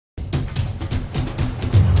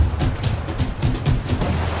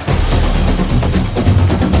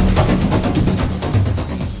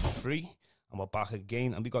we're back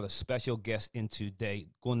again, and we got a special guest in today,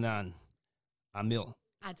 Ngunan Adamu.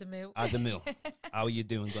 Adamu. How are you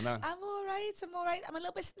doing, Ngunan? I'm all right. I'm a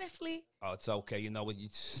little bit sniffly. Oh, it's okay. You know, you're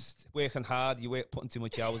working hard, putting too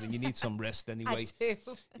much hours, and you need some rest anyway. I do.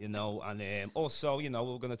 You know, and also, you know,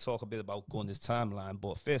 we're going to talk a bit about Gunna's timeline.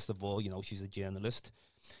 But first of all, you know, she's a journalist,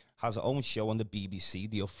 has her own show on the BBC,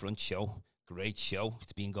 the Upfront show. Great show.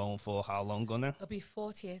 It's been going for how long, Gunnar? It'll be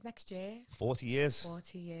 40 years next year. 40 years?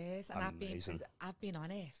 40 years. And I've been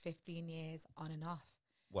on it 15 years on and off.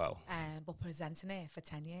 Wow. But presenting it for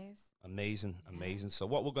 10 years. Amazing. So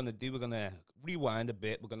what we're going to do, we're going to rewind a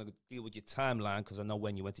bit. We're going to deal with your timeline, because I know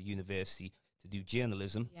when you went to university to do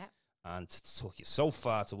journalism. Yeah. And it took you so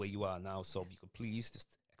far to where you are now. So if you could please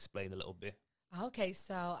just explain a little bit. Okay,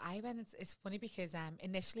 so I went, it's funny because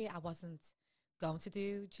initially I wasn't going to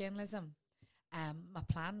do journalism. My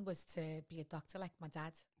plan was to be a doctor like my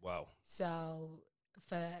dad. Wow. So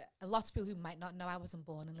for a lot of people who might not know, I wasn't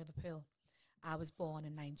born in Liverpool. I was born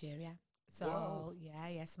in Nigeria. So, wow.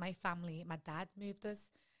 Yes, my family, my dad moved us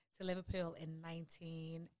to Liverpool in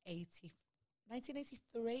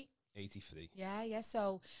 1983. 83. Yeah.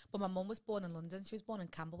 So, but my mum was born in London. She was born in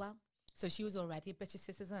Camberwell. So she was already a British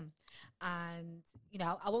citizen. And, you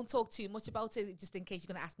know, I won't talk too much about it, just in case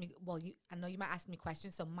you're going to ask me. Well, I know you might ask me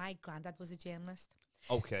questions. So my granddad was a journalist.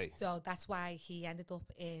 Okay. So that's why he ended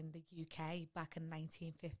up in the UK back in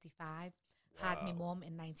 1955. Wow. Had me mum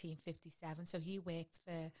in 1957. So he worked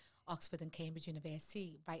for Oxford and Cambridge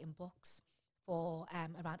University, writing books for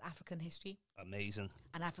around African history. Amazing.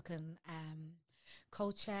 And African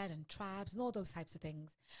culture and tribes and all those types of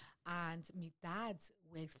things. And my dad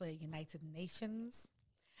worked for the United Nations,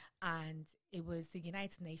 and it was the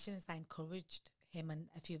United Nations that encouraged him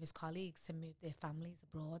and a few of his colleagues to move their families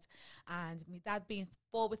abroad. And my dad, being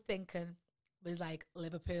forward thinking, was like,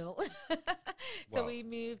 Liverpool. So we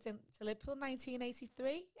moved to Liverpool in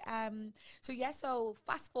 1983. So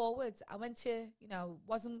fast forward, I went to, you know,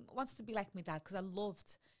 wanted to be like my dad, because I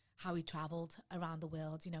loved how he travelled around the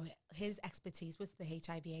world. You know, his expertise was the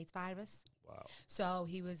HIV/AIDS virus. Wow. So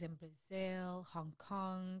he was in Brazil, Hong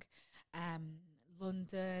Kong,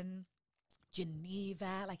 London,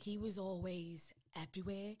 Geneva. Like, he was always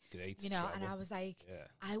everywhere. Great. You know, travel. and I was like,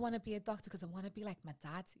 I want to be a doctor because I want to be like my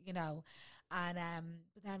dad, you know. And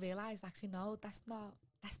but then I realised, actually, no, that's not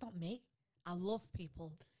me. I love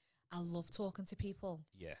people. I love talking to people.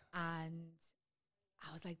 Yeah. And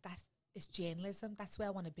I was like, it's journalism. That's where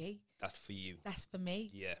I want to be. That's for you. That's for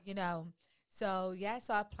me. Yeah. You know. So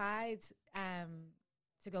so I applied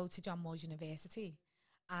to go to John Moores University,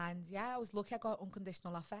 and I was lucky. I got an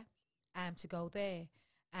unconditional offer to go there.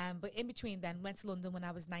 But in between then, went to London when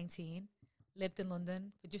I was 19. Lived in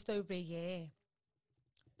London for just over a year.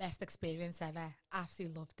 Best experience ever.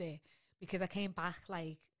 Absolutely loved it, because I came back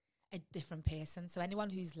like a different person. So anyone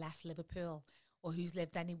who's left Liverpool or who's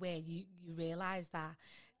lived anywhere, you realise that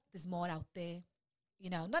there's more out there. You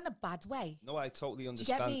know, not in a bad way. No, I totally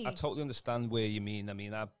understand. I totally understand where you mean. I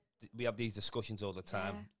mean, we have these discussions all the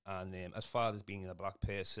time. Yeah. And as far as being a black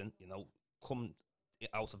person, you know, come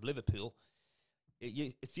out of Liverpool,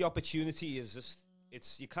 it's the opportunity is just,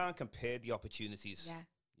 you can't compare the opportunities. Yeah.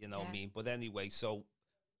 You know what I mean? But anyway, so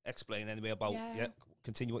explain anyway about,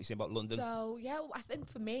 continue what you're saying about London. So, I think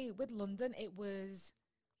for me, with London, I was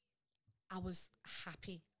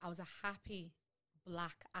happy. I was a happy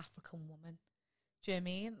black African woman. Do you know what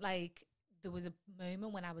I mean? Like, there was a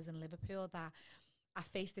moment when I was in Liverpool that I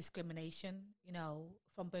faced discrimination, you know,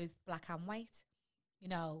 from both black and white. You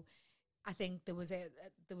know, I think there was a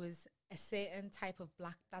certain type of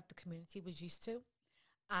black that the community was used to,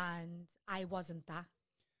 and I wasn't that.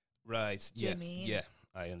 Right. Do you know what I mean? Yeah,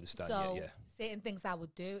 I understand. So certain things I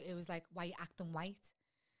would do, it was like, why are you acting white?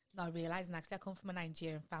 Not realising, actually, I come from a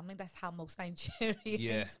Nigerian family. That's how most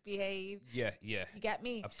Nigerians behave. Yeah. You get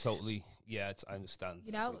me? I've totally, I understand.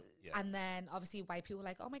 You know? Yeah. And then, obviously, white people were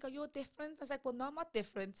like, oh, my God, you're different. I was like, well, no, I'm not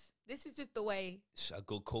different. This is just the way. It's a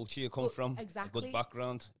good culture you come from. Exactly. A good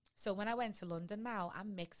background. So when I went to London now,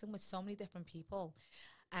 I'm mixing with so many different people.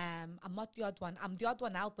 I'm not the odd one. I'm the odd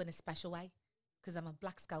one out, but in a special way, because I'm a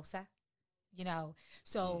black Scouser. You know,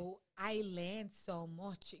 so I learned so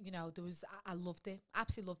much. You know, I loved it,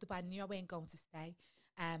 absolutely loved it. But I knew I wasn't going to stay,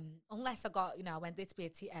 unless I went there to be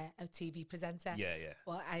a TV presenter. Yeah.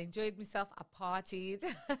 But I enjoyed myself. I partied.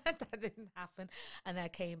 That didn't happen, and then I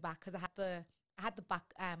came back because I had the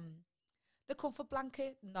comfort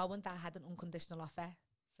blanket, knowing that I had an unconditional offer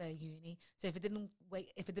for uni. So if it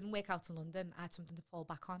didn't work out in London, I had something to fall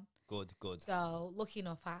back on. Good. So lucky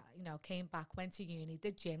enough, I came back, went to uni,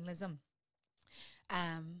 did journalism.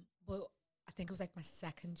 But I think it was like my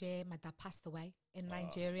second year, my dad passed away in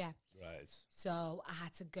Nigeria. Right. So I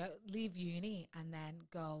had to leave uni and then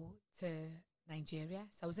go to Nigeria.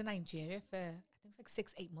 So I was in Nigeria for, I think it's like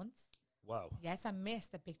 6-8 months. Wow. Yes, I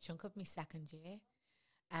missed a big chunk of my second year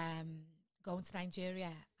going to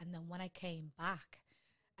Nigeria. And then when I came back,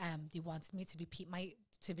 they wanted me to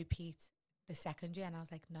repeat the second year. And I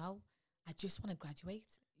was like, no, I just want to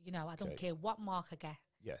graduate. You know, I don't care what mark I get.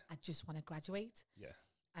 Yeah. I just want to graduate. Yeah.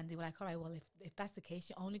 And they were like, all right, well, if that's the case,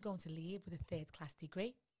 you're only going to leave with a 3rd class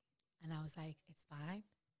degree. And I was like, it's fine.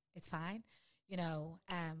 It's fine. You know,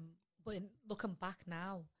 but looking back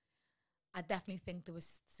now, I definitely think there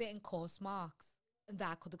was certain course marks that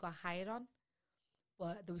I could have got hired on.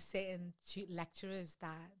 But there was certain lecturers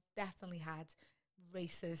that definitely had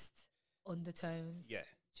racist undertones. Yeah.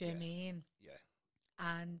 Do you know what I mean? Yeah.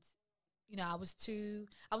 And, you know, I was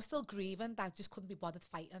still grieving that I just couldn't be bothered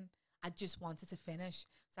fighting. I just wanted to finish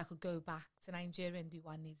so I could go back to Nigeria and do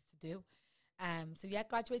what I needed to do. So yeah,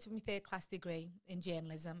 graduated with my 3rd class degree in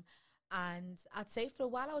journalism. And I'd say for a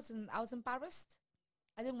while I was embarrassed.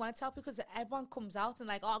 I didn't want to tell because everyone comes out and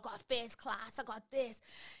like, oh, I got a 1st class, I got this,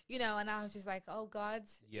 you know, and I was just like, oh God,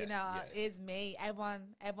 you know, it's me.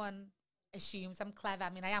 Everyone assumes I'm clever. I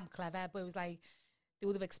mean, I am clever, but it was like, they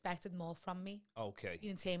would have expected more from me. Okay.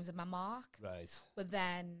 In terms of my mark. Right. But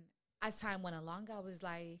then as time went along, I was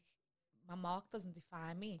like, my mark doesn't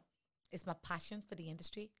define me. It's my passion for the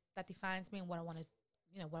industry that defines me and what I want to,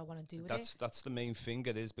 you know, what I want to do with it. That's the main thing.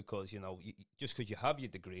 It is because, you know, just because you have your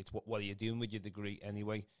degree, it's what are you doing with your degree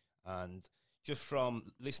anyway? And just from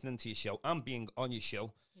listening to your show and being on your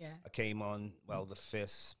show, I came on, well, the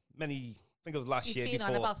first I think it was last year. You've been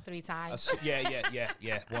before. On about 3 times.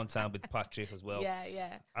 Yeah. One time with Patrick as well.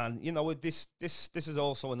 Yeah. And, you know, this is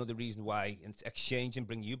also another reason why it's exchanging,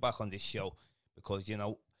 bring you back on this show because, you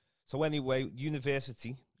know, so anyway,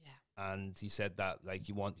 university. Yeah. And he said that, like,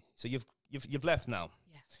 so you've left now.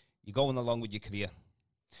 Yeah. You're going along with your career.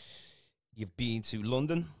 You've been to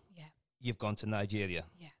London. Yeah. You've gone to Nigeria.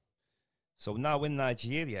 Yeah. So now in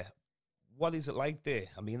Nigeria, what is it like there?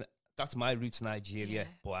 I mean, that's my roots, Nigeria,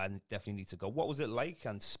 but I definitely need to go. What was it like?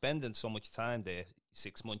 And spending so much time there,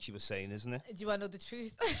 6 months you were saying, isn't it? Do you want to know the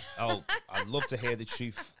truth? Oh, I'd love to hear the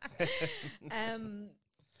truth.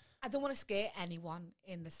 I don't want to scare anyone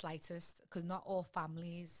in the slightest because not all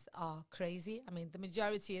families are crazy. I mean, the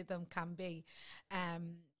majority of them can be.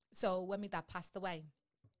 So when my dad passed away,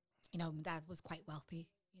 you know, my dad was quite wealthy,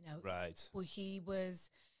 you know. Right. But he was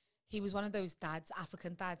one of those dads,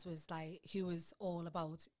 African dads, was like, he was all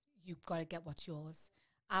about, you've got to get what's yours.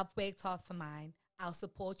 I've worked hard for mine. I'll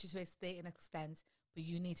support you to a certain extent, but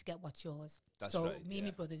you need to get what's yours. That's so right, me and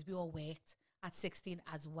my brothers, we all worked at 16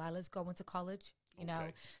 as well as going to college, you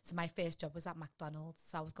know. So my first job was at McDonald's.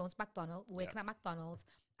 So I was going to McDonald's, working at McDonald's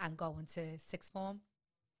and going to sixth form.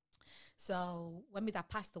 So when my dad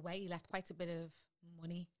passed away, he left quite a bit of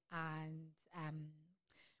money and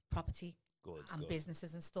property and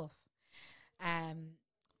businesses and stuff.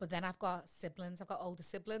 But then I've got siblings. I've got older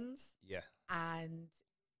siblings. Yeah. And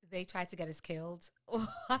they tried to get us killed. And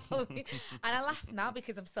I laugh now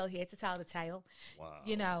because I'm still here to tell the tale. Wow.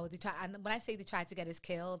 You know, and when I say they tried to get us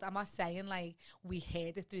killed, I'm not saying like we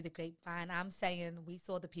heard it through the grapevine. I'm saying we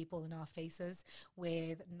saw the people in our faces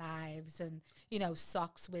with knives and, you know,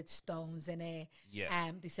 socks with stones in it. Yeah.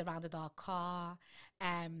 They surrounded our car.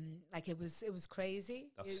 Like it was crazy.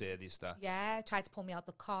 That's serious, that. Yeah, tried to pull me out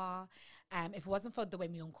the car. If it wasn't for the way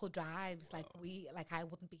my uncle drives, like I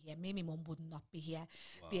wouldn't be here. Me and my mum would not be here.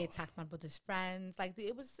 Wow. They attacked my brother's friends. Like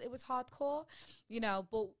it was hardcore, you know.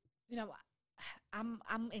 But you know, I'm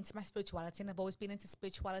into my spirituality, and I've always been into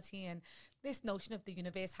spirituality and this notion of the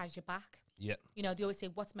universe has your back. Yeah. You know, they always say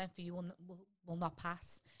what's meant for you will not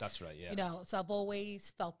pass. That's right. Yeah. You know, so I've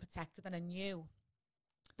always felt protected, and I knew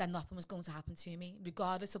that nothing was going to happen to me,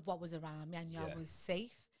 regardless of what was around me. I knew I was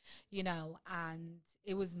safe, you know, and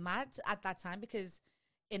it was mad at that time because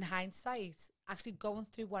in hindsight, actually going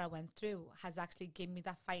through what I went through has actually given me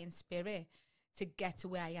that fighting spirit to get to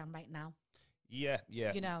where I am right now. Yeah,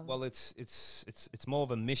 yeah. You know, well, it's more of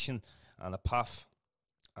a mission and a path,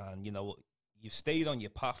 and you know, you've stayed on your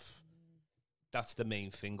path. That's the main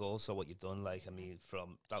thing. Also, what you've done, like, I mean,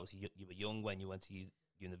 you were young when you went to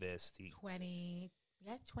university.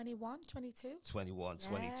 21, 22. 21, yeah,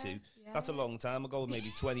 22. Yeah. That's a long time ago, maybe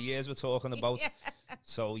 20 years we're talking about. Yeah.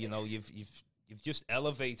 So, you know, you've just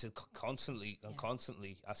elevated constantly and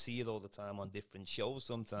constantly. I see it all the time on different shows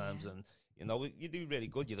sometimes. And, you know, you do really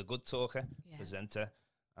good. You're a good talker, presenter.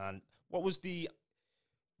 And what was the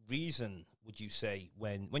reason, would you say,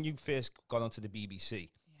 when you first got onto the BBC,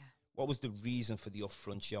 what was the reason for the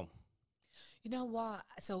Upfront show? You know what?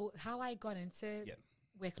 So how I got into Yeah.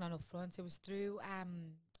 working on Upfront, it was through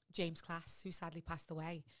James Class, who sadly passed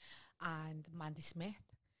away, and Mandy Smith.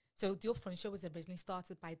 So the Upfront show was originally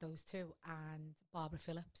started by those two and Barbara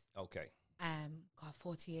Phillips. Okay.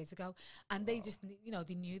 40 years ago. And they just,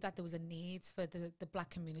 they knew that there was a need for the black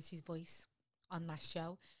community's voice on that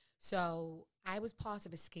show. So I was part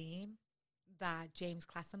of a scheme that James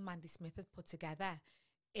Class and Mandy Smith had put together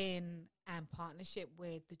in partnership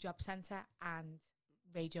with the Job Centre and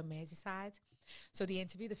Radio Merseyside. So they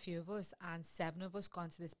interviewed a few of us, and 7 of us gone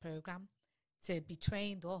to this programme to be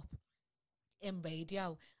trained up in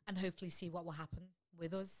radio and hopefully see what will happen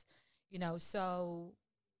with us, So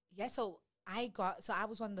I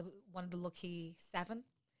was one of the lucky 7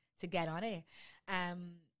 to get on it,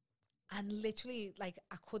 and literally, like,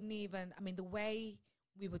 I couldn't even. I mean, the way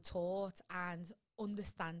we were taught and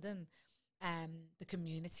understanding the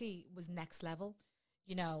community was next level.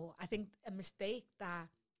 I think a mistake that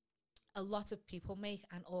a lot of people make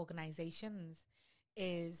and organisations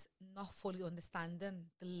is not fully understanding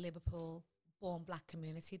the Liverpool-born black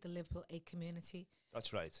community, the Liverpool 8 community.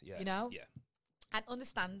 That's right. Yeah. Yeah. And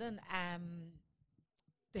understanding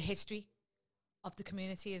the history of the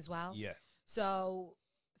community as well. Yeah. So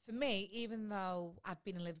for me, even though I've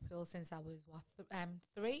been in Liverpool since I was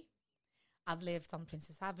 3, I've lived on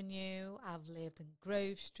Princess Avenue, I've lived in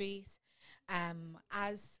Grove Street.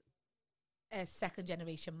 As a second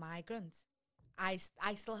generation migrant, I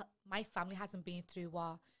still, my family hasn't been through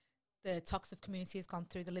what the toxic community has gone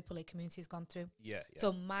through, the Liverpool 8 community has gone through. Yeah.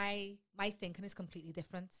 So my thinking is completely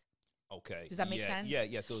different. Okay. Does that make sense? Yeah,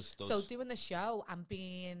 it does. So doing the show and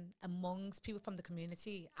being amongst people from the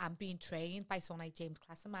community and being trained by someone like James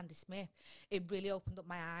Class and Mandy Smith, it really opened up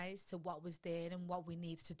my eyes to what was there and what we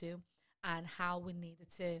needed to do and how we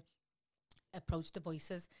needed to approach the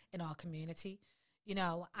voices in our community,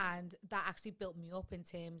 and that actually built me up in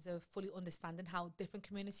terms of fully understanding how different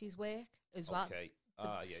communities work as well. Okay.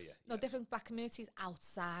 Different black communities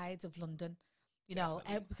outside of London.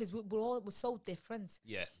 Because we're so different.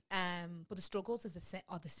 Yeah. But the struggles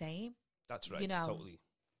are the same. That's right. Totally.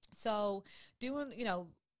 So doing,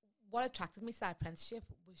 what attracted me to that apprenticeship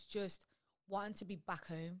was just wanting to be back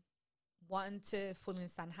home, wanting to fully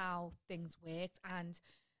understand how things worked, and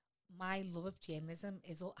my love of journalism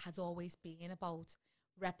has always been about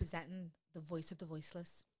representing the voice of the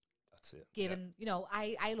voiceless. That's it. Given,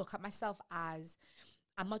 I look at myself as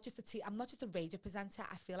I'm not just a radio presenter.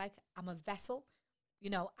 I feel like I'm a vessel.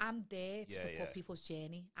 I'm there to support people's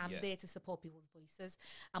journey. I'm there to support people's voices.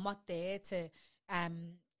 I'm not there to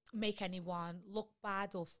make anyone look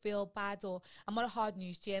bad or feel bad, or I'm not a hard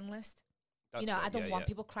news journalist. That's I don't want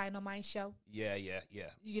people crying on my show. Yeah.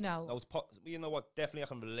 You know what? Definitely I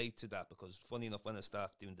can relate to that, because funny enough, when I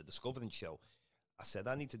started doing the Discovering show, I said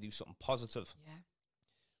I need to do something positive. Yeah.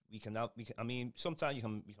 We can. I mean, sometimes we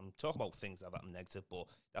can talk about things that happen negative, but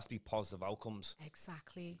that's be positive outcomes.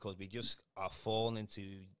 Exactly. Because we just are falling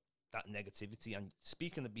into that negativity. And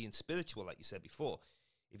speaking of being spiritual, like you said before,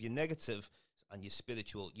 if you're negative and you're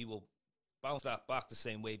spiritual, you will bounce that back the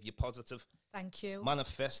same way if you're positive. Thank you.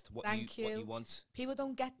 Manifest what you want. People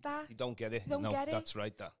don't get that. You don't get it. Don't get it. That's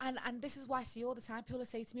right. That. And this is what I see all the time. People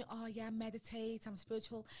say to me, "Oh yeah, meditate. I'm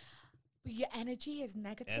spiritual," but your energy is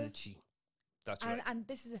negative. Energy. That's right. And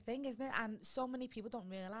this is the thing, isn't it? And so many people don't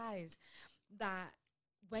realize that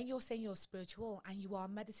when you're saying you're spiritual and you are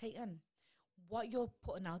meditating, what you're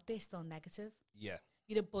putting out there is still negative. Yeah.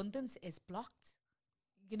 Your abundance is blocked.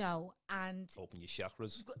 And open your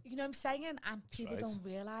chakras. You know what I'm saying? And people right. don't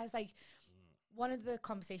realize, like, one of the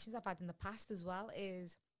conversations I've had in the past as well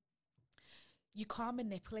is you can't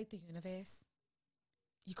manipulate the universe.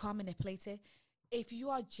 You can't manipulate it. If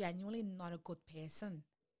you are genuinely not a good person,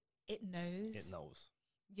 it knows. It knows.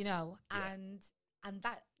 And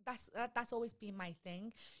that's always been my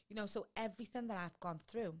thing. So everything that I've gone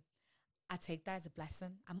through, I take that as a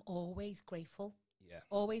blessing. I'm always grateful. Yeah.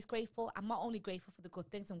 Always grateful. I'm not only grateful for the good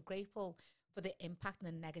things, I'm grateful for the impact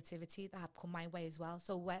and the negativity that have come my way as well.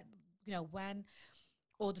 So when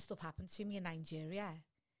all the stuff happened to me in Nigeria,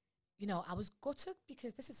 I was gutted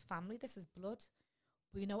because this is family, this is blood.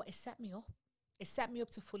 But it set me up. It set me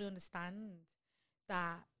up to fully understand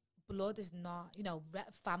that blood is not,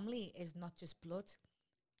 family is not just blood.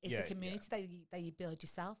 It's the community that you build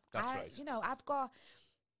yourself. That's right.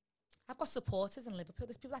 I've got supporters in Liverpool.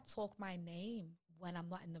 There's people that talk my name when I'm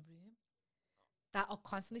not in the room, that are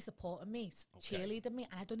constantly supporting me, cheerleading me,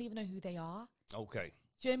 and I don't even know who they are. Okay.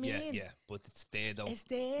 Do you know what I mean? Yeah, but it's there though. It's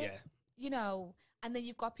there. Yeah. And then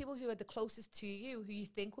you've got people who are the closest to you, who you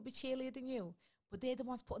think will be cheerleading you, but they're the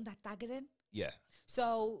ones putting that dagger in. Yeah.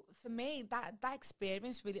 So for me, that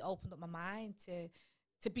experience really opened up my mind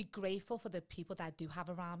to be grateful for the people that I do have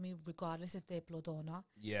around me, regardless if they're blood or not.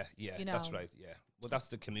 Yeah, You know? that's right, yeah. Well, that's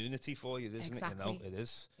the community for you, isn't it? You know, it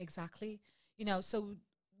is. Exactly. You know, so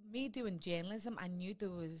me doing journalism, I knew there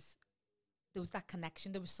was that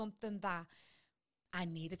connection. There was something that I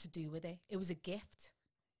needed to do with it. It was a gift,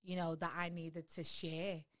 you know, that I needed to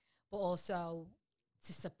share, but also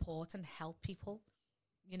to support and help people,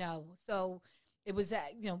 you know. So it was,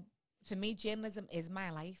 you know, for me, journalism is my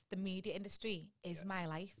life. The media industry is my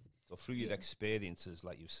life. So through your experiences,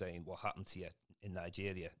 like you're saying, what happened to you in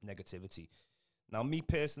Nigeria, negativity. Now, me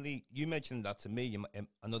personally, you mentioned that to me.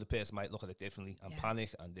 Another person might look at it differently and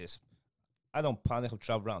panic and this. I don't panic. I've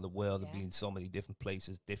traveled around the world and been in so many different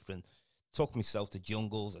places, took myself to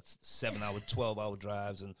jungles. It's 7-hour, 12-hour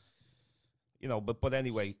drives. And, you know, but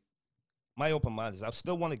anyway, my open mind is I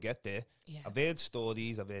still want to get there. Yeah. I've heard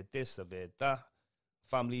stories. I've heard this. I've heard that.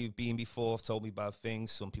 Family who've been before told me bad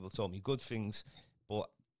things. Some people told me good things. But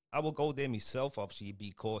I will go there myself. Obviously,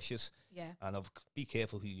 be cautious. Yeah. And be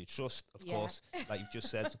careful who you trust, of course. Like you've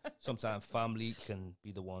just said, sometimes family can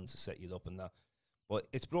be the ones to set you up and that. But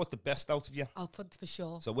it's brought the best out of you. Oh, for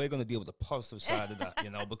sure. So we're going to deal with the positive side of that, you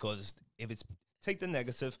know, because if it's take the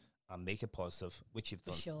negative and make it positive, which you've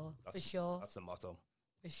done. For sure. That's the motto.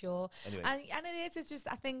 For sure. Anyway. And it's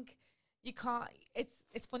just, I think you can't,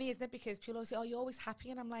 it's funny, isn't it? Because people always say, oh, you're always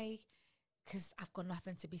happy. And I'm like, because I've got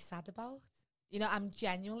nothing to be sad about. You know, I'm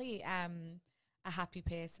genuinely a happy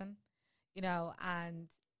person, you know, and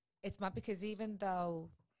it's not because even though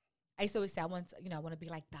I used to always say I want to be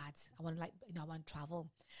like Dad. I want to travel.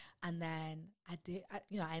 And then I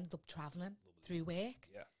ended up traveling through work.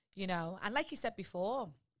 Yeah. You know, and like you said before,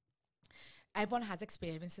 everyone has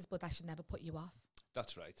experiences, but that should never put you off.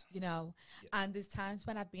 That's right. You know, and there's times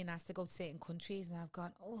when I've been asked to go to certain countries and I've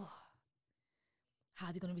gone, oh, how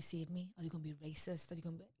are they going to receive me? Are they going to be racist? Are they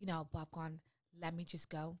going to be, you know, but I've gone, let me just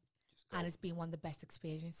go. And it's been one of the best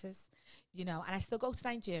experiences, you know. And I still go to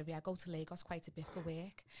Nigeria. I go to Lagos quite a bit for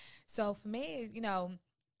work. So for me, you know,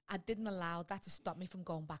 I didn't allow that to stop me from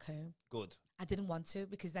going back home. Good. I didn't want to,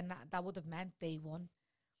 because then that would have meant day one,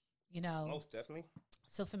 you know. Most definitely.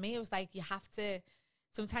 So for me, it was like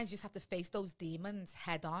sometimes you just have to face those demons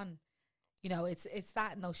head on. You know, it's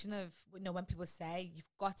that notion of, you know, when people say you've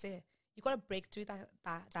got to break through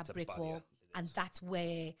that brick wall. And that's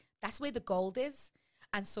where the gold is.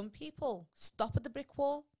 And some people stop at the brick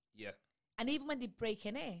wall. Yeah. And even when they break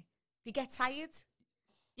in it, they get tired.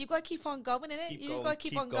 You've got to keep on going, innit? You've got to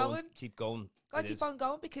keep on going. Keep going. Got to keep on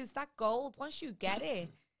going, because that gold, once you get it,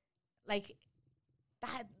 like,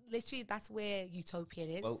 that literally, that's where utopia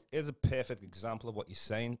is. Well, here's a perfect example of what you're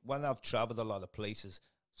saying. When I've traveled a lot of places,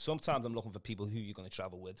 sometimes I'm looking for people who you're going to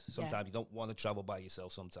travel with. Sometimes you don't want to travel by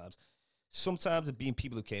yourself sometimes. Sometimes it's been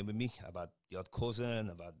people who came with me. I've had the odd cousin,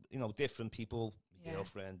 I've had, you know, different people,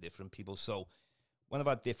 girlfriend, different people. So when I've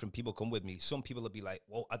had different people come with me, some people will be like,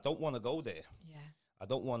 well, I don't want to go there. Yeah. I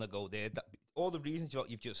don't want to go there. All the reasons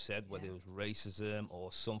you've just said, whether it was racism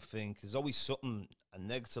or something, there's always something, a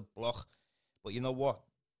negative block. But you know what?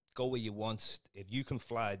 Go where you want. If you can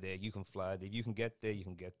fly there, you can fly there. If you can get there, you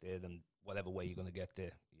can get there. Then whatever way you're going to get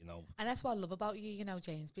there, you know. And that's what I love about you, you know,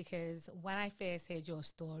 James, because when I first heard your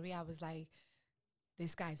story, I was like,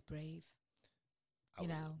 this guy's brave. I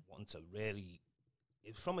want to really...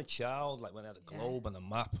 It was from a child, like when I had a globe and a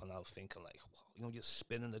map, and I was thinking like, wow, you know, just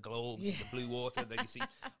spinning the globe, you see the blue water, then you see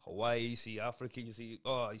Hawaii, you see Africa, you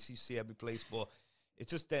see every place. But it's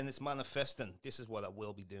just then it's manifesting. This is what I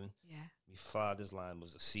will be doing. Yeah. My father's line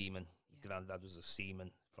was a seaman. Granddad was a seaman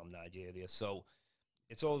from Nigeria. So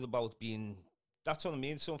it's all about being, that's what I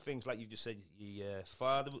mean. Some things, like you just said, your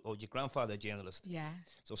father or your grandfather, a journalist. Yeah.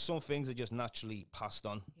 So some things are just naturally passed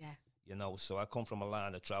on. Yeah. You know, so I come from a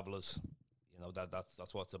line of travelers. You know,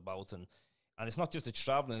 that's what it's about. And it's not just the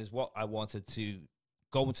traveling, it's what I wanted to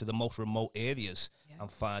go into the most remote areas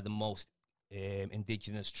and find the most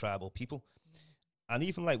indigenous tribal people. And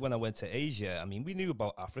even like when I went to Asia, I mean, we knew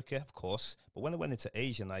about Africa, of course, but when I went into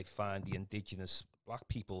Asia and I find the indigenous black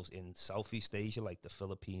peoples in Southeast Asia, like the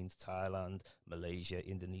Philippines, Thailand, Malaysia,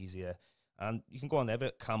 Indonesia, and you can go on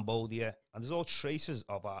ever, Cambodia, and there's all traces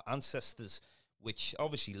of our ancestors, which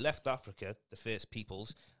obviously left Africa, the first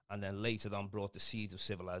peoples, and then later on brought the seeds of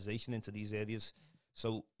civilization into these areas.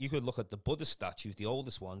 So you could look at the Buddhist statues, the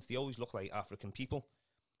oldest ones, they always look like African people.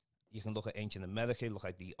 You can look at ancient America, look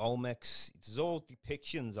like the Olmecs. It's all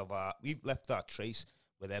depictions of we've left our trace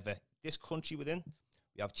wherever. This country within,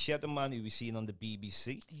 we have Cheddar Man, who we've seen on the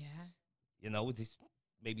BBC. Yeah. You know,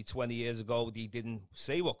 maybe 20 years ago, they didn't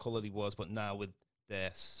say what colour he was, but now with their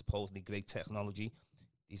supposedly great technology,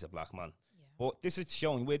 he's a black man. Yeah. But this is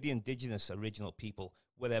showing we're the indigenous original people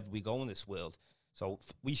wherever we go in this world. So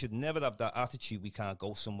we should never have that attitude we can't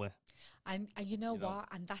go somewhere. And you know what?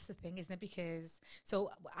 And that's the thing, isn't it? Because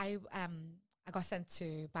so I got sent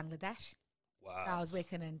to Bangladesh. Wow. So I was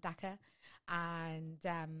working in Dhaka, and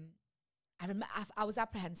I remember I was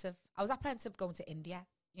apprehensive. I was apprehensive going to India,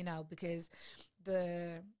 you know, because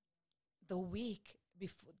the week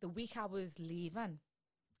before, the week I was leaving,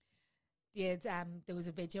 there was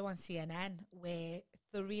a video on CNN where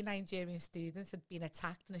 3 Nigerian students had been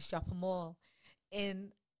attacked in a shopping mall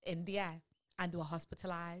in India and were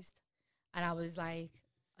hospitalized. And I was like,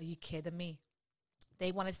 are you kidding me?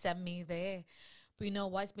 They want to send me there. But you know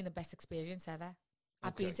what? It's been the best experience ever.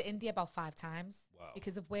 I've been to India about 5 times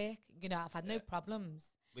because of work. You know, I've had no problems.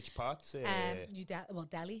 Which parts?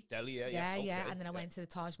 Delhi. Delhi, Yeah. And then I went to the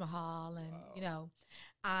Taj Mahal and, you know,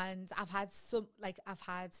 and I've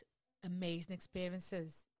had amazing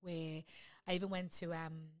experiences where I even went to a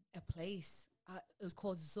place, it was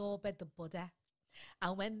called Zorba the Buddha.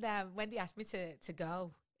 And when they asked me to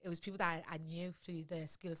go, it was people that I knew through the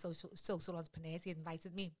School of Social Entrepreneurs. He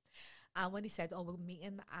invited me. And when he said, oh, we're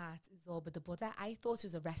meeting at Zorba the Buddha, I thought it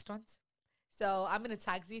was a restaurant. So I'm in a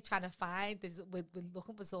taxi trying to find, we're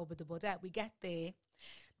looking for Zorba the Buddha. We get there.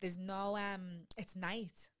 There's no, it's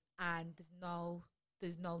night and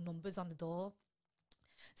there's no numbers on the door.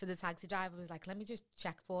 So the taxi driver was like, let me just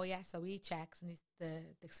check for you. So he checks and the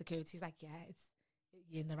security's like, yeah,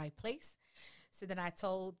 you're in the right place. So then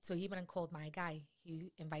so he went and called my guy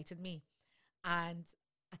who invited me. And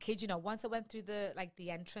I kid you not, once I went through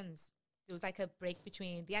the entrance, there was like a break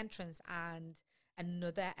between the entrance and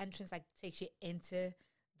another entrance, like takes you into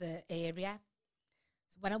the area.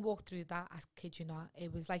 So when I walked through that, I kid you not,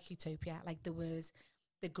 it was like utopia. Like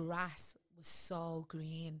the grass was so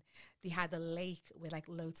green. They had a lake with like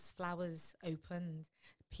lotus flowers opened,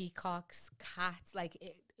 peacocks, cats. Like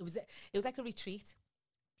it was like a retreat.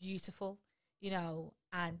 Beautiful, you know,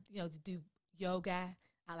 and you know, to do yoga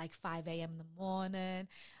at like 5 a.m. in the morning.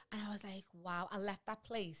 And I was like, wow, I left that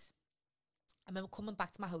place. I remember coming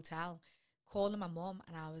back to my hotel, calling my mum,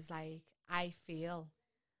 and I was like, I feel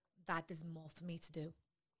that there's more for me to do.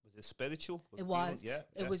 Was it spiritual? It was.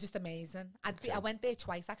 It was just amazing. I went there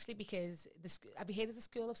twice, actually, because have you heard of the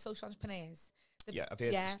School of Social Entrepreneurs? I've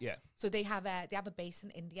heard this, yeah. So they have a base in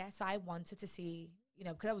India. So I wanted to see, you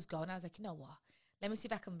know, because I was going, I was like, you know what? Let me see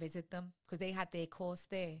if I can visit them, because they had their course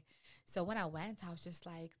there. So when I went, I was just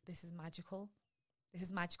like, this is magical. This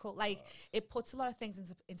is magical. Like, it puts a lot of things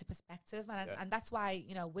into perspective. And that's why,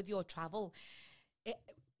 you know, with your travel,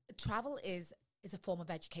 travel is a form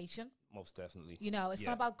of education. Most definitely. You know, it's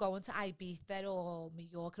not about going to Ibiza or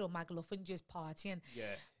Mallorca or Magaluf and just partying. Yeah.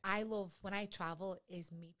 I love, when I travel,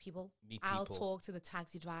 is meet people. I'll talk to the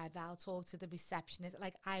taxi driver. I'll talk to the receptionist.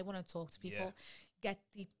 Like, I want to talk to people, get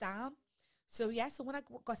deep down. So, so when I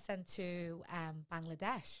got sent to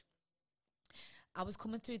Bangladesh, I was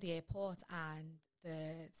coming through the airport and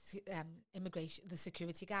the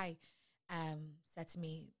security guy said to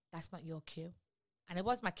me, that's not your queue. And it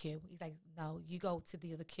was my queue. He's like, no, you go to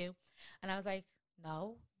the other queue. And I was like,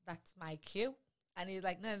 no, that's my queue. And he was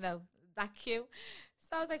like, no, that queue.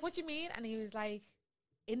 So I was like, what do you mean? And he was like,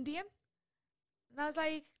 Indian? And I was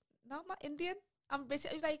like, no, I'm not Indian. I'm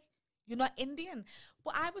British. He was like, you're not Indian.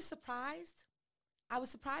 But I was surprised.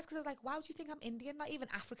 Because I was like, why would you think I'm Indian? Not even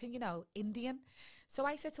African, you know, Indian. So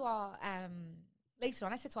I said to our, later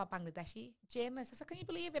on, I said to our Bangladeshi journalist, I said, can you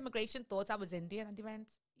believe immigration thought I was Indian? And he went,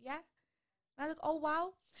 yeah. And I was like, oh,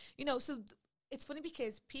 wow. You know, so it's funny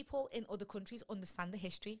because people in other countries understand the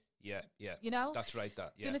history. Yeah. You know? That's right,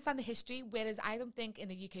 They understand the history, whereas I don't think in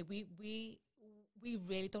the UK we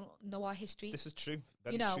really don't know our history. This is true.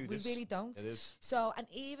 We really don't. It is. So, and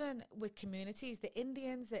even with communities, the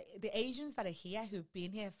Indians, the Asians that are here who've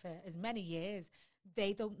been here for as many years,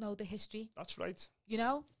 they don't know the history. That's right. You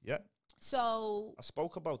know? Yeah. So I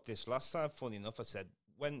spoke about this last time, funny enough. I said,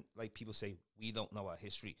 when like people say we don't know our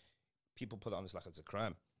history, people put it on us like it's a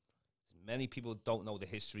crime. Many people don't know the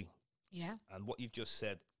history. Yeah. And what you've just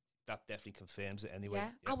said, that definitely confirms it anyway. Yeah.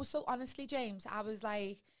 I was so, honestly, James, I was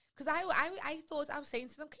like, because I thought, I was saying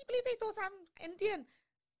to them, can you believe they thought I'm Indian?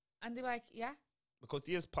 And they were like, yeah. Because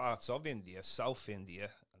there's parts of India, South India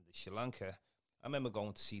and the Sri Lanka. I remember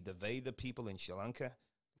going to see the Veda people in Sri Lanka.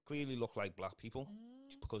 Clearly look like black people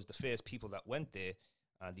because the first people that went there,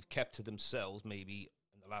 and they've kept to themselves maybe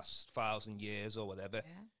in the last 1,000 years or whatever.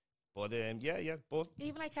 Yeah. But but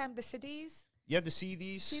even like the cities. Yeah, the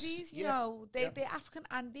cities, you know, they're African,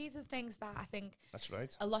 and these are things that I think that's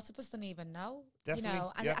right. A lot of us don't even know. Definitely, you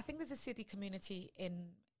know, and I think there's a city community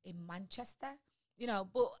in Manchester. You know,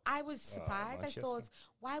 but I was surprised. I thought,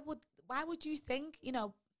 why why would you think, you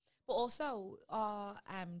know? But also, our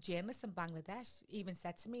journalist in Bangladesh even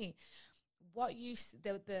said to me, what you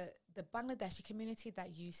the Bangladeshi community that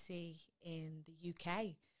you see in the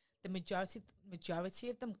UK, the majority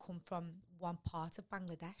of them come from one part of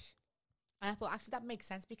Bangladesh. And I thought, actually, that makes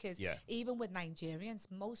sense because even with Nigerians,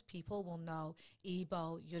 most people will know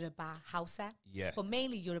Igbo, Yoruba, Hausa, but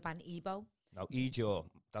mainly Yoruba and Igbo. Now, Ijo,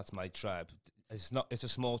 that's my tribe. It's a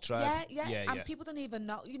small tribe. And people don't even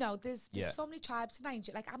know, you know, there's so many tribes in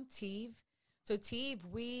Nigeria. Like, I'm Tiv. So Tiv,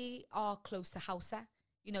 we are close to Hausa.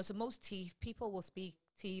 You know, so most Tiv people will speak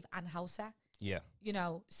Tiv and Hausa. Yeah. You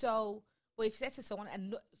know, so, but if you say to someone,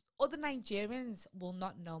 and other Nigerians will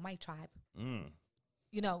not know my tribe.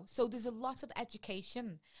 You know, so there's a lot of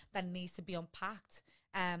education that needs to be unpacked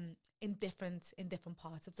in different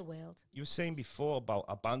parts of the world. You were saying before about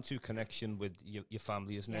a Bantu connection with your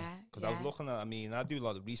family, isn't it? Because I was looking at, I mean, I do a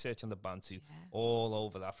lot of research on the Bantu all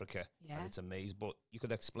over Africa, and it's amazing. But you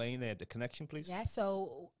could explain the connection, please? Yeah,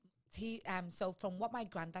 so so from what my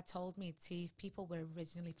granddad told me, people were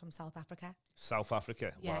originally from South Africa. South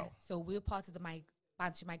Africa, wow. So we were part of the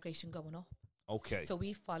Bantu migration going up. Okay. So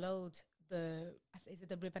we followed is it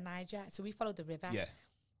the River Niger? So we followed the river. Yeah.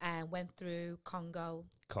 And went through Congo.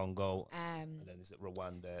 And then is it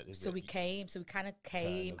Rwanda? So we kind of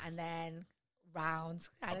came and then round.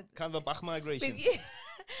 Kind of a back migration.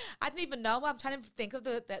 I didn't even know. I'm trying to think of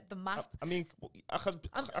the map. I mean, I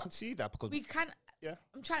can see that because we can. Yeah.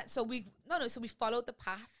 I'm trying. So we followed the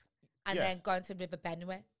path and then gone to River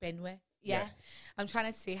Benue. Yeah. I'm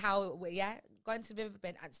trying to see how. Going to River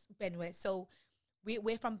Benue. So.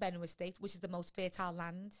 We're from Benue State, which is the most fertile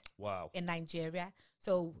land in Nigeria.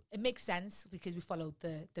 So it makes sense because we followed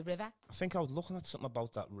the river. I think I was looking at something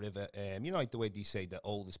about that river. You know, like the way they say the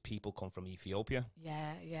oldest people come from Ethiopia?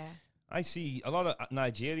 Yeah. I see a lot of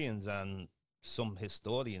Nigerians and some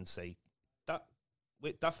historians say that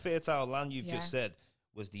that fertile land you've just said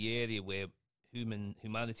was the area where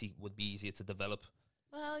humanity would be easier to develop.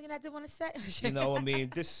 Well, you know, I didn't want to say. You know, I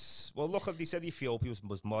mean, look, they said Ethiopia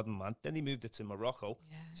was modern, man. Then they moved it to Morocco.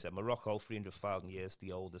 Yeah. He said Morocco, 300,000 years,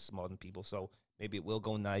 the oldest modern people. So maybe it will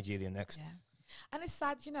go Nigeria next. Yeah. And it's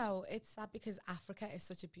sad, you know, it's sad because Africa is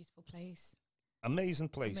such a beautiful place. Amazing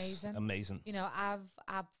place. Amazing. You know,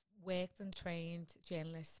 I've worked and trained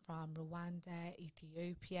journalists from Rwanda,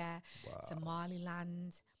 Ethiopia,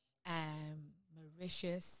 Somaliland,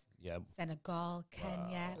 Mauritius, Senegal,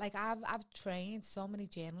 Kenya. Like I've trained so many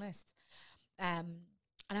journalists, and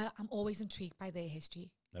I'm always intrigued by their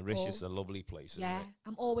history. Mauritius is a lovely place. Yeah, isn't it?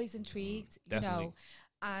 I'm always intrigued. You Definitely. know,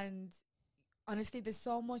 and honestly, there's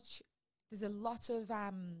a lot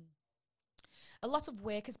of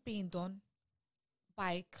work is being done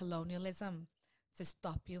by colonialism to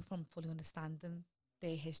stop you from fully understanding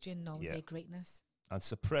their history and knowing their greatness. And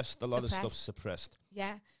suppressed. A lot of stuff suppressed.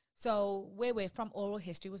 Yeah. So where we're from, oral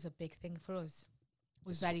history was a big thing for us. It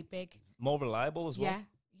was very big. More reliable as well.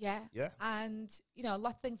 Yeah. And, you know, a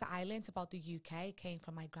lot of things that I learned about the UK came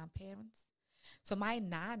from my grandparents. So my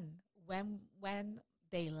nan, when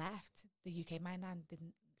they left the UK, my nan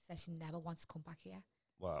said she never wants to come back here.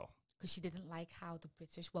 Wow. Because she didn't like how the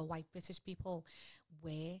white British people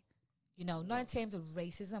were, you know, not in terms of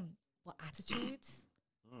racism, but attitudes.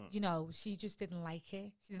 You know, she just didn't like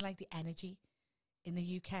it. She didn't like the energy in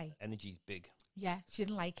the UK. Energy's big. Yeah, she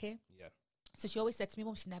didn't like it. Yeah. So she always said to me,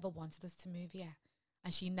 Mom, she never wanted us to move here.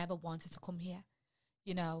 And she never wanted to come here.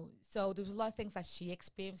 You know, so there was a lot of things that she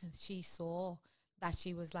experienced and she saw that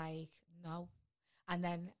she was like, no. And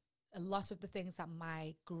then a lot of the things that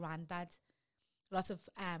my granddad, a lot of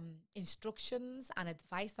instructions and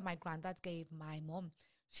advice that my granddad gave my mum,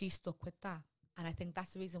 she stuck with that. And I think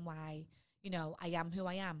that's the reason why, you know, I am who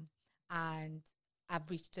I am. And I've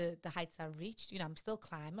reached the heights I've reached. You know, I'm still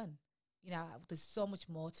climbing. You know, there's so much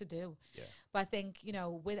more to do. Yeah. But I think, you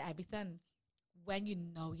know, with everything, when you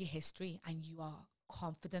know your history and you are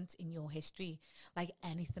confident in your history, like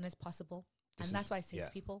anything is possible. And that's why I say to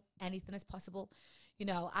people, anything is possible. You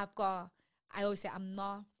know, I always say I'm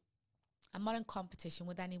not in competition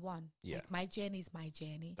with anyone. Yeah. Like my journey is my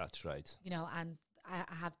journey. That's right. You know, and I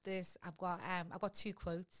have this, I've got two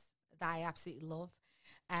quotes that I absolutely love.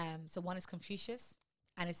 So one is Confucius,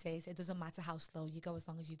 and it says, it doesn't matter how slow you go as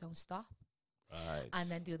long as you don't stop. Right. And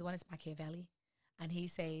then the other one is Machiavelli, and he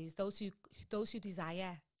says, those who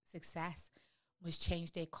desire success must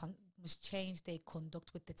change their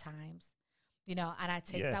conduct with the times. You know, and I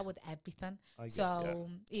take that with everything.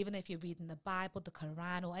 Even if you're reading the Bible, the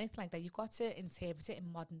Quran, or anything like that, you've got to interpret it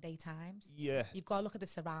in modern day times. Yeah. You've got to look at the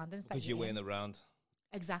surroundings. Because you're waiting around.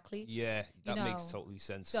 Exactly. Yeah, that makes totally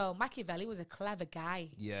sense. So Machiavelli was a clever guy.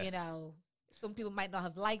 Yeah. You know, Some people might not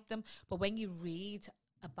have liked them, but when you read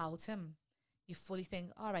about him, you fully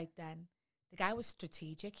think, all right, then the guy was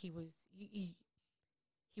strategic. He was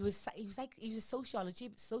a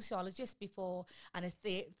sociologist before, and a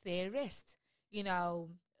theorist, you know.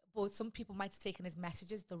 But some people might have taken his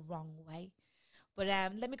messages the wrong way. But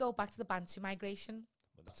let me go back to the Bantu migration.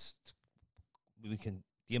 Well,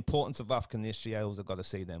 the importance of African history, I also got to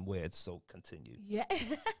say them words, so continue. Yeah.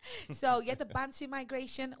 So, the Bantu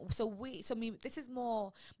migration. This is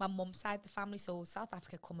more my mum's side of the family, so South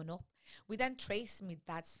Africa coming up. We then traced my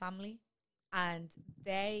dad's family, and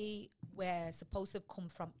they were supposed to have come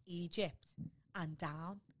from Egypt and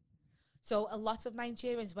down. So a lot of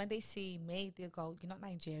Nigerians, when they see me, they'll go, "You're not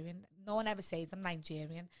Nigerian." No one ever says I'm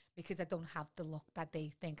Nigerian because I don't have the look that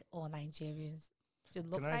they think all Nigerians should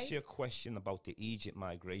look like. Can I ask you a question about the Egypt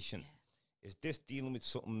migration? Yeah. Is this dealing with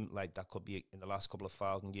something like that could be in the last couple of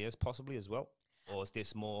 1,000 years possibly as well? Or is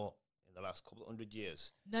this more in the last couple of 100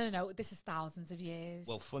 years? No. This is thousands of years.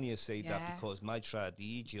 Well, funny you say that, because my tribe,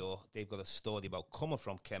 the Ijo, they've got a story about coming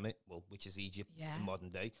from Kemet, which is Egypt in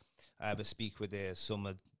modern day. I have a speak with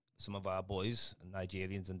some of our boys,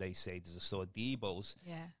 Nigerians, and they say there's a story of the Igbos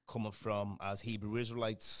coming from as Hebrew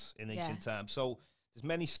Israelites in ancient times. So there's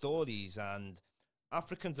many stories, and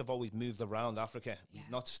Africans have always moved around Africa. We've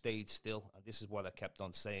not stayed still, and this is what I kept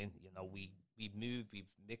on saying. You know, we've moved, we've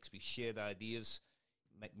mixed, we've shared ideas.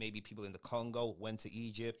 Maybe people in the Congo went to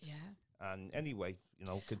Egypt. Yeah. And anyway,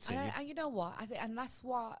 continue. And you know what? And that's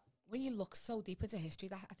what, when you look so deep into history,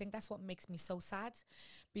 I think that's what makes me so sad,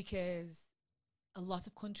 because a lot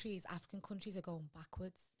of countries, African countries, are going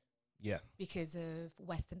backwards. Yeah. Because of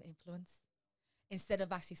Western influence. Instead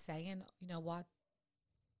of actually saying, you know what,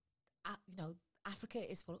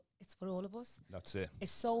 Africa is for all of us. That's it.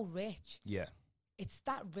 It's so rich. Yeah. It's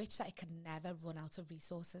that rich that it can never run out of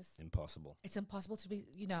resources. Impossible. It's impossible to,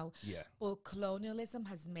 Yeah. But colonialism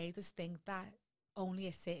has made us think that only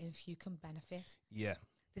a certain few can benefit. Yeah.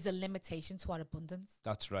 There's a limitation to our abundance.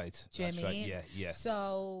 That's right. Do you know what I mean? Yeah, yeah.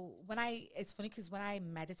 So it's funny because when I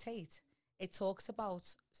meditate, it talks about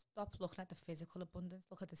stop looking at the physical abundance,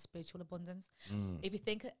 look at the spiritual abundance. If you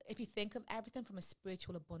think of everything from a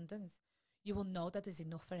spiritual abundance, you will know that there's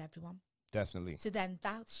enough for everyone. Definitely. So then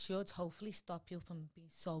that should hopefully stop you from being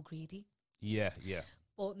so greedy. Yeah, yeah.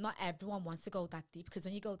 But not everyone wants to go that deep, because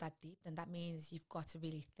when you go that deep, then that means you've got to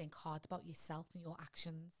really think hard about yourself and your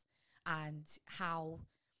actions, and how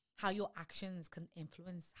your actions can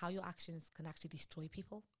influence, how your actions can actually destroy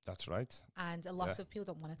people. That's right. And a lot of people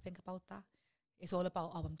don't want to think about that. It's all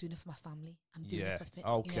about, I'm doing it for my family. I'm doing it for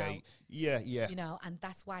okay. Yeah, yeah. And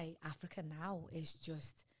that's why Africa now is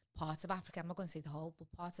just parts of Africa. I'm not going to say the whole,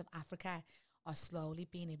 but parts of Africa are slowly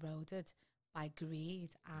being eroded by greed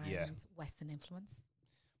and Western influence.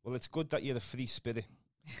 Well, it's good that you're a free spirit.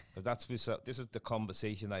 This is the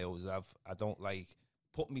conversation I always have. I don't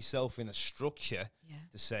put myself in a structure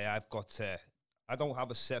to say I don't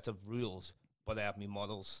have a set of rules, but I have my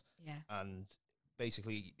models. Yeah. And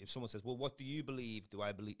basically, if someone says, well, what do you believe?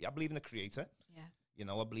 I believe in the Creator.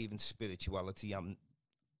 Yeah. I believe in spirituality. I'm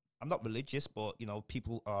not religious, but,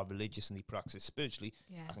 people are religious and they practice spiritually.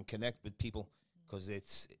 Yeah. I can connect with people because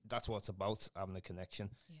that's what it's about, having a connection.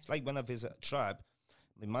 Yeah. It's like when I visit a tribe,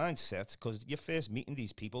 my mindset, because you're first meeting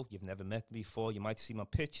these people, you've never met them before, you might see them on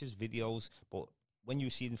pictures, videos, but when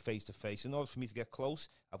you see them face to face, in order for me to get close,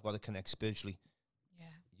 I've got to connect spiritually.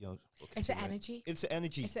 Yeah. It's an energy. It's an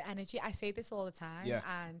energy. It's an energy. I say this all the time. Yeah.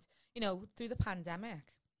 And, through the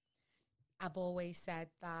pandemic, I've always said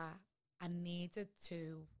that I needed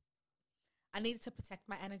to protect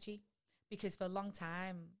my energy, because for a long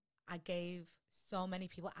time, I gave so many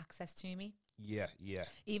people access to me. Yeah, yeah.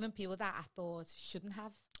 Even people that I thought shouldn't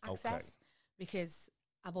have access, because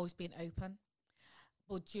I've always been open.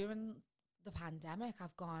 But during the pandemic,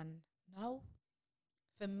 I've gone, no.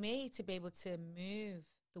 For me to be able to move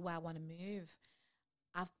the way I want to move,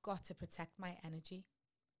 I've got to protect my energy,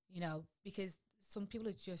 because some people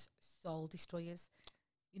are just soul destroyers.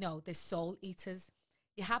 They're soul eaters.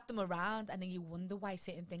 You have them around and then you wonder why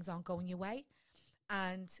certain things aren't going your way.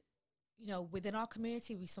 And, within our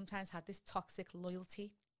community, we sometimes have this toxic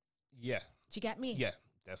loyalty. Yeah. Do you get me? Yeah,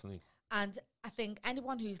 definitely. And I think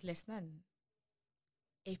anyone who's listening,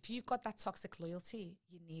 if you've got that toxic loyalty,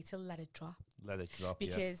 you need to let it drop. Let it drop,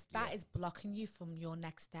 because that is blocking you from your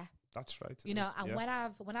next step. That's right. And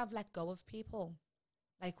when I've let go of people,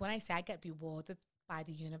 like when I say I get rewarded by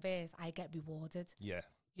the universe, I get rewarded. Yeah.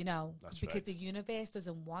 Because the universe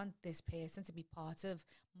doesn't want this person to be part of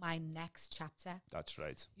my next chapter. That's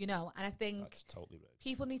right. And I think that's totally right.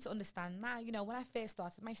 People need to understand that. When I first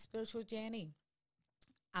started my spiritual journey,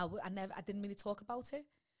 I didn't really talk about it.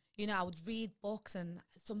 You know, I would read books, and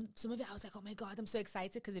some of it I was like, oh my God, I'm so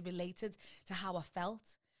excited because it related to how I felt,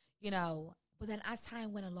 you know. But then as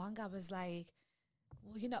time went along, I was like,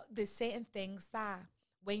 well, you know, there's certain things that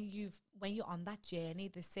when you're on that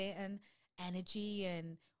journey, there's certain energy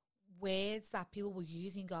and words that people will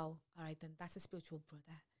use and go, all right, then that's a spiritual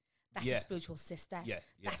brother. That's a spiritual sister.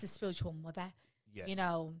 That's a spiritual mother. You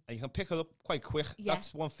know. And you can pick it up quite quick.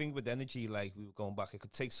 That's one thing with energy, like we were going back. It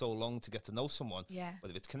could take so long to get to know someone. But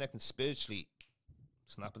if it's connecting spiritually,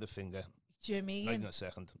 snap of the finger. Do you know what I mean? Not even a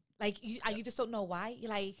second. Like, you just don't know why. You're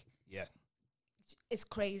like, it's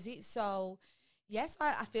crazy. So, yes,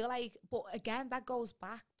 I feel like, but again, that goes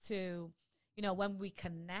back to, you know, when we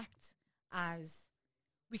connect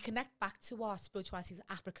back to our spirituality as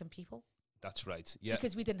African people. That's right. Yeah.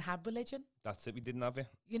 Because we didn't have religion. That's it. We didn't have it.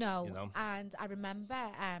 You know. And I remember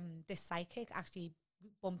this psychic actually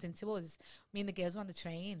bumped into us. Me and the girls were on the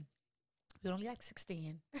train. We were only like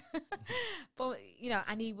 16. But, you know,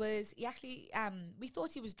 and he actually, we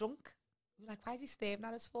thought he was drunk. We were like, why is he staring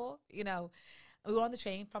at us for? You know. We were on the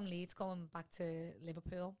train from Leeds going back to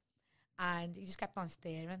Liverpool. And he just kept on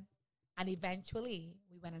staring. And eventually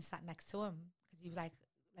we went and sat next to him. Because he was like,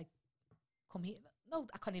 come here. No,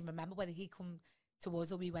 I can't even remember whether he come to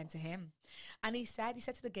us or we went to him. And he said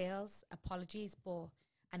to the girls, apologies, but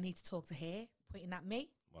I need to talk to her, pointing at me.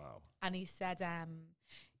 Wow. And he said,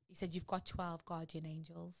 you've got 12 guardian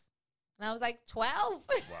angels. And I was like, 12?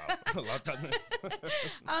 Wow. A lot, doesn't it?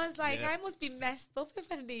 I was like, I must be messed up if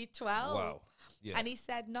I need 12. Wow. Yeah. And he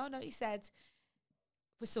said, no, he said,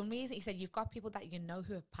 for some reason, he said, you've got people that you know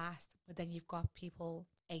who have passed, but then you've got people,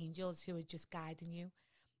 angels, who are just guiding you.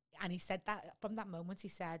 And he said that from that moment, he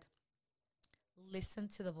said, listen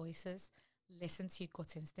to the voices, listen to your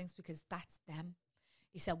gut instincts, because that's them.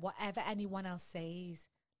 He said, whatever anyone else says,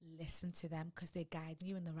 listen to them because they're guiding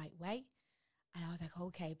you in the right way. And I was like,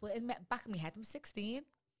 okay. But in back of my head, I'm 16. And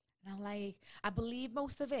I'm like, I believe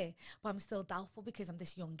most of it, but I'm still doubtful because I'm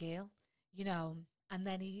this young girl, you know. And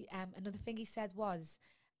then he, another thing he said was,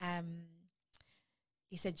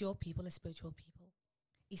 he said, your people are spiritual people.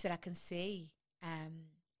 He said, I can see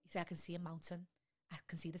a mountain. I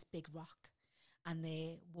can see this big rock and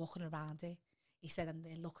they're walking around it. He said, and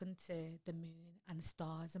they're looking to the moon and the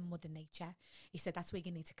stars and Mother Nature. He said, that's where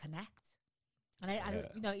you need to connect. And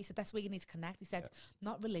you know, he said, that's where you need to connect. He said,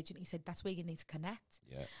 not religion. He said, that's where you need to connect.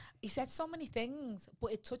 Yeah. He said so many things,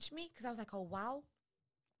 but it touched me because I was like, oh,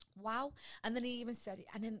 wow. And then he even said,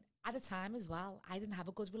 and then at the time as well, I didn't have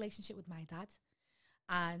a good relationship with my dad.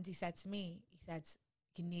 And he said to me,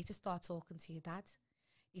 you need to start talking to your dad.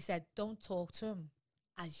 He said, don't talk to him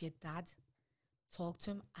as your dad. Talk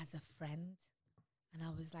to him as a friend. And I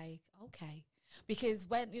was like, okay. Because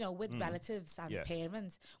when, you know, with relatives and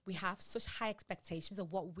parents, we have such high expectations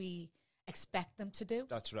of what we expect them to do.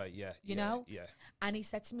 That's right, yeah. You know? Yeah. And he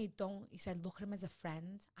said to me, he said, look at him as a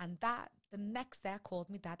friend. And the next day I called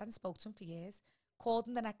my dad and spoke to him for years. Called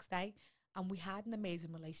him the next day. And we had an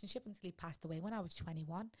amazing relationship until he passed away when I was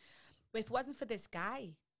 21. But if it wasn't for this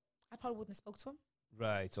guy, I probably wouldn't have spoke to him.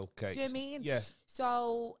 Right, okay. Do you know what I mean? Yes.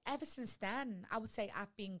 So ever since then, I would say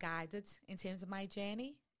I've been guided in terms of my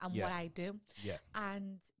journey and what I do. Yeah.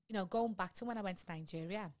 And, you know, going back to when I went to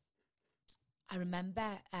Nigeria, I remember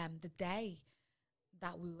the day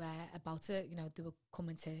that we were about to, you know, they were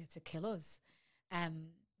coming to kill us. My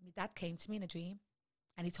dad came to me in a dream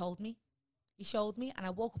and he told me. He showed me, and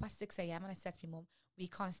I woke up at 6 a.m. and I said to my mum, we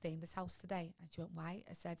can't stay in this house today. And she went, why?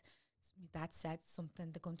 I said, my dad said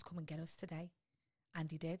something, they're going to come and get us today. And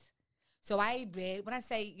he did. So when I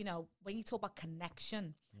say, you know, when you talk about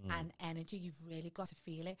connection and energy, you've really got to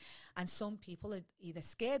feel it. And some people are either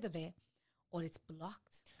scared of it or it's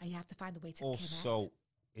blocked. And you have to find a way to connect.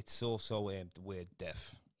 It's also the word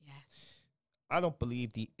deaf. Yeah. I don't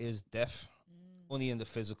believe he is deaf. Only in the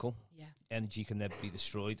physical. Yeah. Energy can never be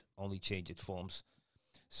destroyed, only change its forms.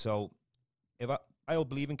 So if I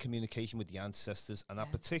believe in communication with the ancestors, and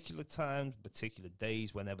at particular times, particular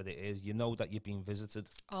days, whenever it is, you know that you're being visited.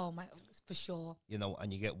 Oh, for sure. You know,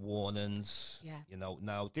 and you get warnings. Yeah. You know,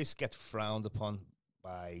 now this gets frowned upon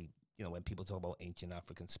by, you know, when people talk about ancient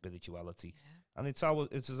African spirituality. Yeah. And it's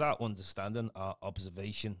our understanding, our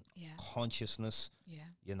observation, consciousness. Yeah.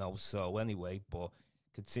 You know, so anyway, but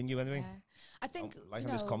continue anyway. Yeah. I think liking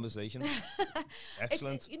this conversation.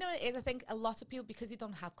 Excellent. You know what it is? I think a lot of people, because you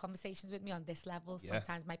don't have conversations with me on this level,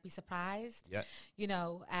 sometimes might be surprised. Yeah. You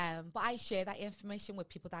know, but I share that information with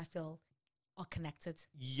people that I feel are connected.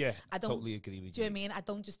 Yeah, I totally agree with you. Do you know what I mean? I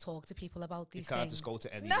don't just talk to people about these things. You can't just go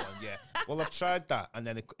to anyone, yeah. Well, I've tried that, and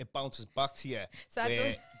then it bounces back to you. So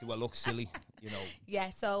do I look silly, you know? Yeah,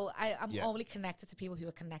 so I'm only connected to people who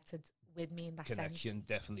are connected with me in that connection, sense.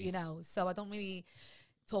 definitely. You know, so I don't really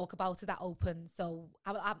talk about it that open. So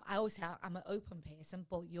I always say I'm an open person,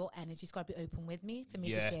 but your energy's got to be open with me for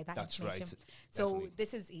me to share that information. Right. So Definitely.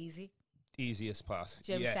 this is easy. Easiest part.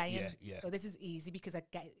 Do you know what I'm saying? Yeah. So this is easy because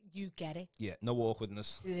you get it. Yeah, no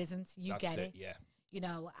awkwardness. It isn't. You That's get it. Yeah. You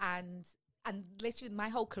know, and literally my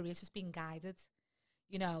whole career's just been guided,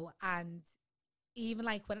 you know, and even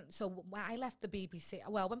like when I left the BBC,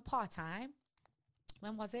 well, I went part-time.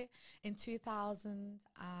 When was it? In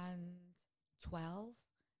 2012.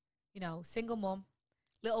 You know, single mum,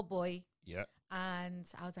 little boy. Yeah. And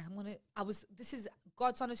I was like, this is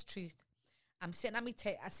God's honest truth. I'm sitting at my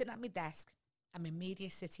desk. I'm in Media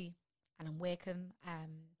City, and I'm working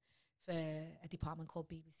for a department called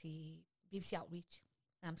BBC Outreach.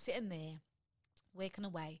 And I'm sitting there, working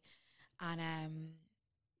away, and I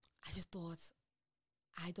just thought,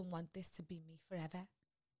 I don't want this to be me forever.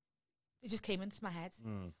 It just came into my head.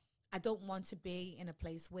 I don't want to be in a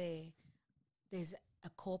place where there's a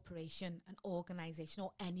corporation, an organization,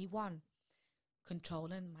 or anyone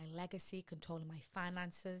controlling my legacy, controlling my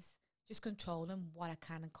finances, just controlling what I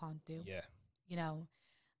can and can't do. Yeah. You know,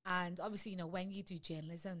 and obviously, you know, when you do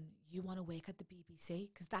journalism, you want to work at the BBC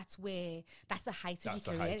because that's the height of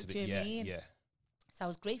your career. Do you know what I mean? Yeah. So I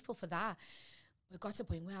was grateful for that. But it got to a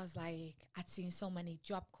point where I was like, I'd seen so many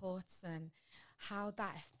job cuts and how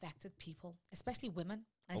that affected people, especially women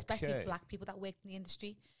and especially black people that worked in the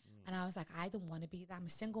industry. And I was like, I don't want to be that. I'm a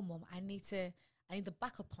single mom. I need the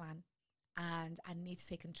backup plan, and I need to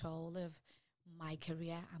take control of my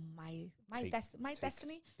career and my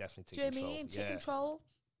destiny. Definitely take control. Do you know what I mean? Take control.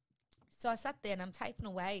 So I sat there and I'm typing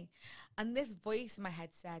away, and this voice in my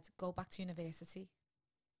head said, go back to university.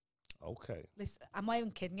 Okay. Listen, I'm not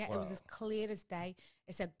even kidding you. Wow. It was as clear as day.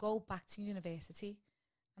 It said, go back to university.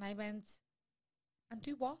 And I went, and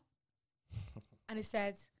do what? And it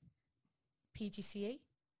said, PGCE.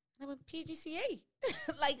 And I went, PGCE?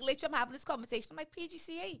 Like, literally, I'm having this conversation. I'm like,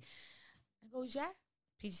 PGCE? I goes, yeah,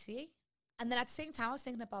 PGCE. And then at the same time, I was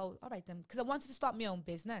thinking about, all right then, because I wanted to start my own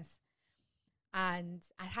business. And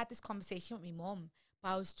I had this conversation with my mum, but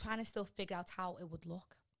I was trying to still figure out how it would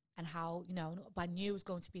look and how, you know, but I knew it was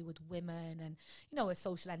going to be with women and, you know, a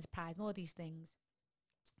social enterprise and all these things.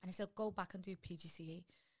 And I said, go back and do PGCE.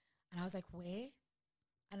 And I was like, where?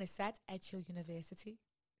 And it said Edgehill University.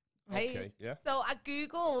 Right? Okay, yeah. So I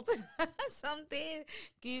Googled something,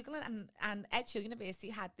 Googling, and Edgehill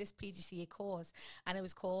University had this PGCE course, and it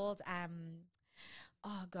was called,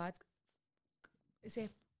 oh God, it's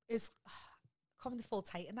coming the full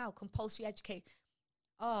title now, compulsory education.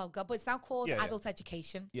 Oh God, but it's now called adult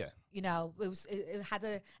education. Yeah. You know, it had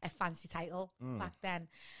a fancy title back then.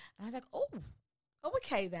 And I was like, oh,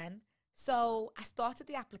 okay then. So I started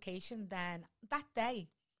the application then, that day.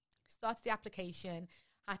 Started the application,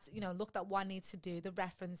 had to, you know, looked at what I needed to do, the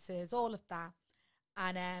references, all of that.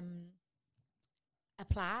 And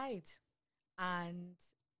applied. And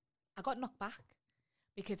I got knocked back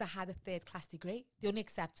because I had a third-class degree. They only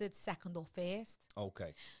accepted second or first.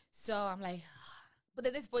 Okay. So I'm like, but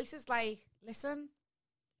then this voice is like, listen,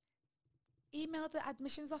 email the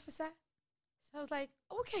admissions officer. So I was like,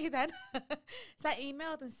 okay then. So I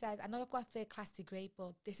emailed and said, I know I've got a third-class degree,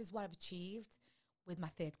 but this is what I've achieved with my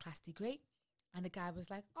third-class degree. And the guy was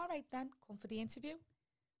like, all right then, come for the interview.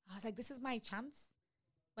 I was like, this is my chance.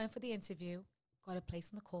 Went for the interview, got a place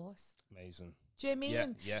in the course. Amazing. Do you know what I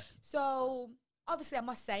mean? Yeah. So obviously I'm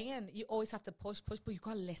not saying you always have to push, but you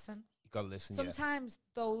got to listen. You got to listen, sometimes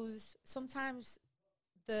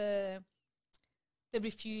the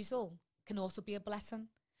refusal can also be a blessing.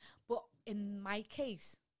 But in my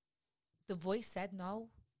case, the voice said, no,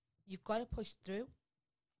 you've got to push through.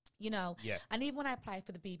 You know, and even when I applied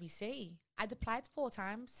for the BBC, I'd applied 4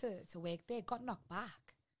 times to work there, got knocked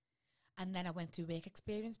back. And then I went through work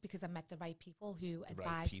experience because I met the right people who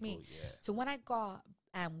advised me. Yeah. So when I got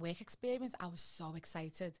work experience, I was so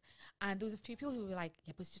excited. And there was a few people who were like,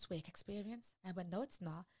 yeah, but it's just work experience. And I went, no, it's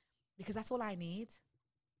not, because that's all I need.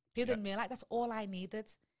 People didn't realize that's all I needed.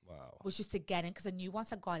 Wow. Was just to get in, because I knew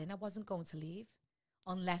once I got in, I wasn't going to leave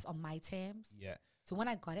unless on my terms. Yeah. So when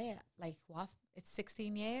I got it, like, what? It's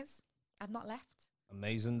 16 years. I've not left.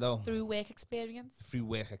 Amazing, though. Through work experience. Through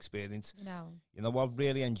work experience. No. You know, I've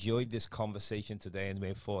really enjoyed this conversation today, and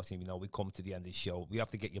we're fortunate, you know, we come to the end of the show. We have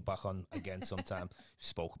to get you back on again sometime.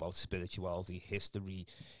 Spoke about spirituality, history,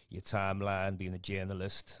 your timeline, being a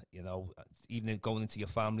journalist, you know, even going into your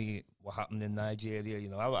family, what happened in Nigeria.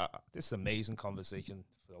 You know, this is an amazing conversation.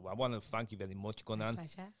 So I want to thank you very much, Ngunan.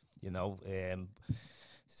 Pleasure. You know,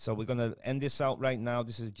 so we're going to end this out right now.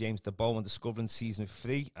 This is James DeBow on Discovering Season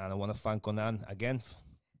 3, and I want to thank Ngunan again.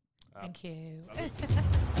 Thank you.